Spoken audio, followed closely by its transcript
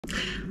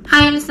Hei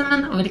alle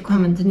sammen, og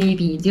velkommen til en ny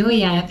video.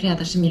 Jeg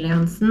Freda-Jamilla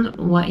Johansen,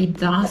 og i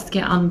dag skal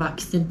jeg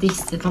unboxe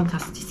disse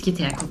fantastiske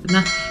tekoppene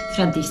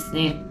fra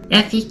Disney.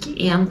 Jeg fikk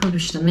en på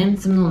bursdagen min,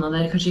 som noen av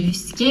dere kanskje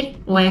husker,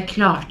 og jeg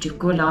klarte jo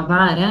ikke å la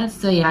være,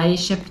 så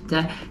jeg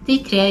kjøpte de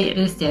 3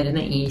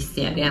 resterende i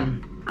serien.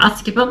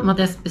 Askepott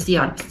måtte jeg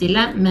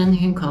spesialbestille, men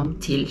hun kom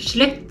til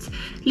slutt.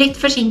 Litt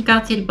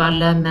forsinket til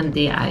ballet, men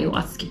det er jo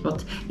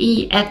Askepott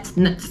i et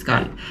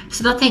nøtteskall.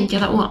 Så da tenker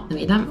jeg, da åpner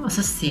vi dem, og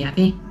så ser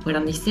vi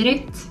hvordan de ser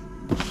ut.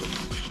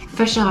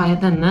 Først så har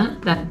jeg denne,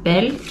 det er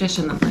Bell, for jeg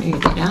skjønner at den er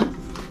uligere.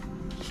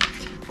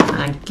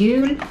 Den er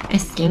gul,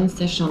 esken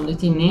ser sånn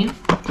ut inni.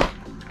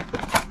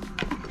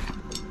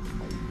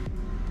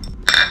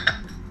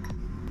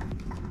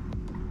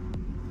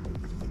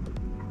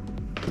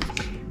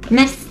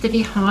 Neste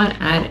vi har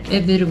er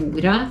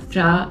Aurora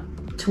fra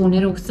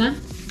Tornerose,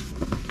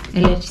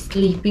 eller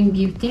Sleeping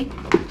Beauty,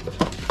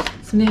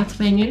 som det heter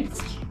på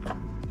engelsk.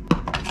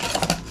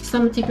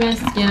 Samme type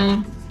eske.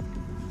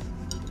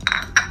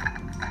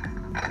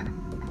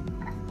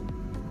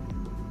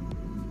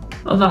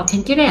 Og hva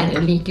tenker dere?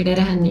 Liker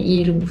dere henne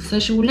i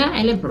rosa kjole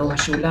eller blå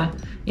kjole?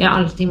 Jeg har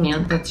alltid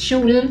ment at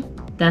kjolen,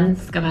 den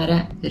skal være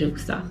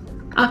rosa.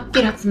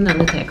 Akkurat som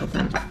denne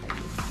tekoppen.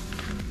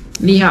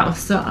 Vi har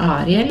også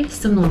Ariel,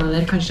 som noen av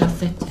dere kanskje har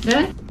sett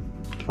før.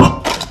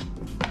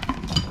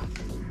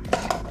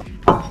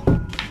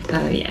 Der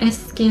har vi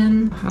esken,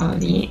 har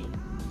vi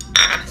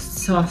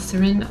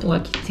sauceren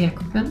og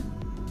tekoppen.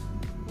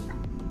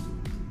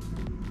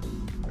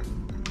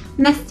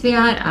 Neste vi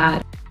har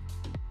er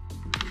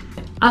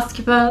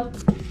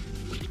Askepott.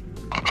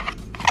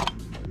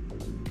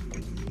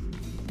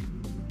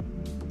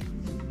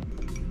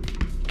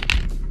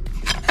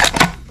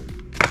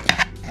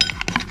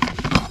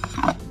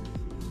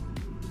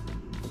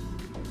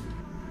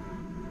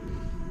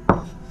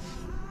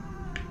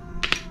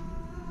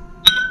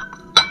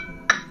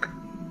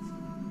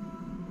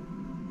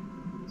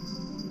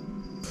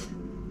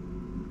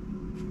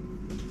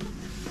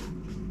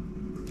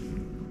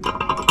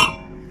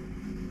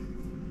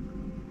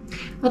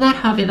 Og der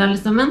har vi det alle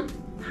sammen.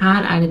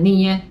 Her er det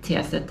nye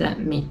tesettet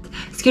mitt.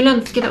 Skulle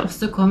ønske det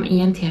også kom i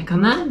en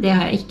tekanne. Det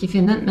har jeg ikke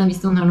funnet, men hvis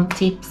noen har noen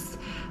tips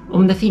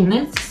om det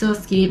finnes, så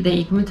skriv det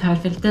i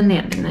kommentarfeltet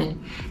nedenunder.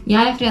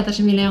 Jeg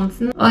Freda-Jamilla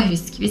Johansen, og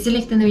husk, hvis du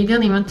likte denne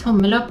videoen, gi meg en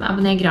tommel opp,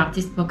 abonner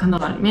gratis på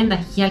kanalen min. Det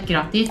er helt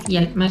gratis,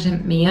 hjelp meg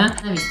kjempemye.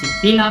 Hvis du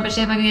vil ha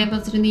beskjed hver gang jeg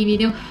poster en ny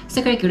video,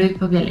 så klikker du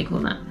på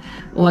bjellikonet.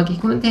 Og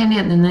kommenter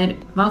nedenunder,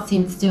 hva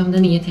syns du om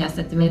det nye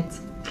tesettet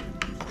mitt?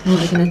 Noe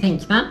du kunne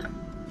tenke deg?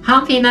 Ha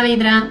en fin dag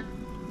videre!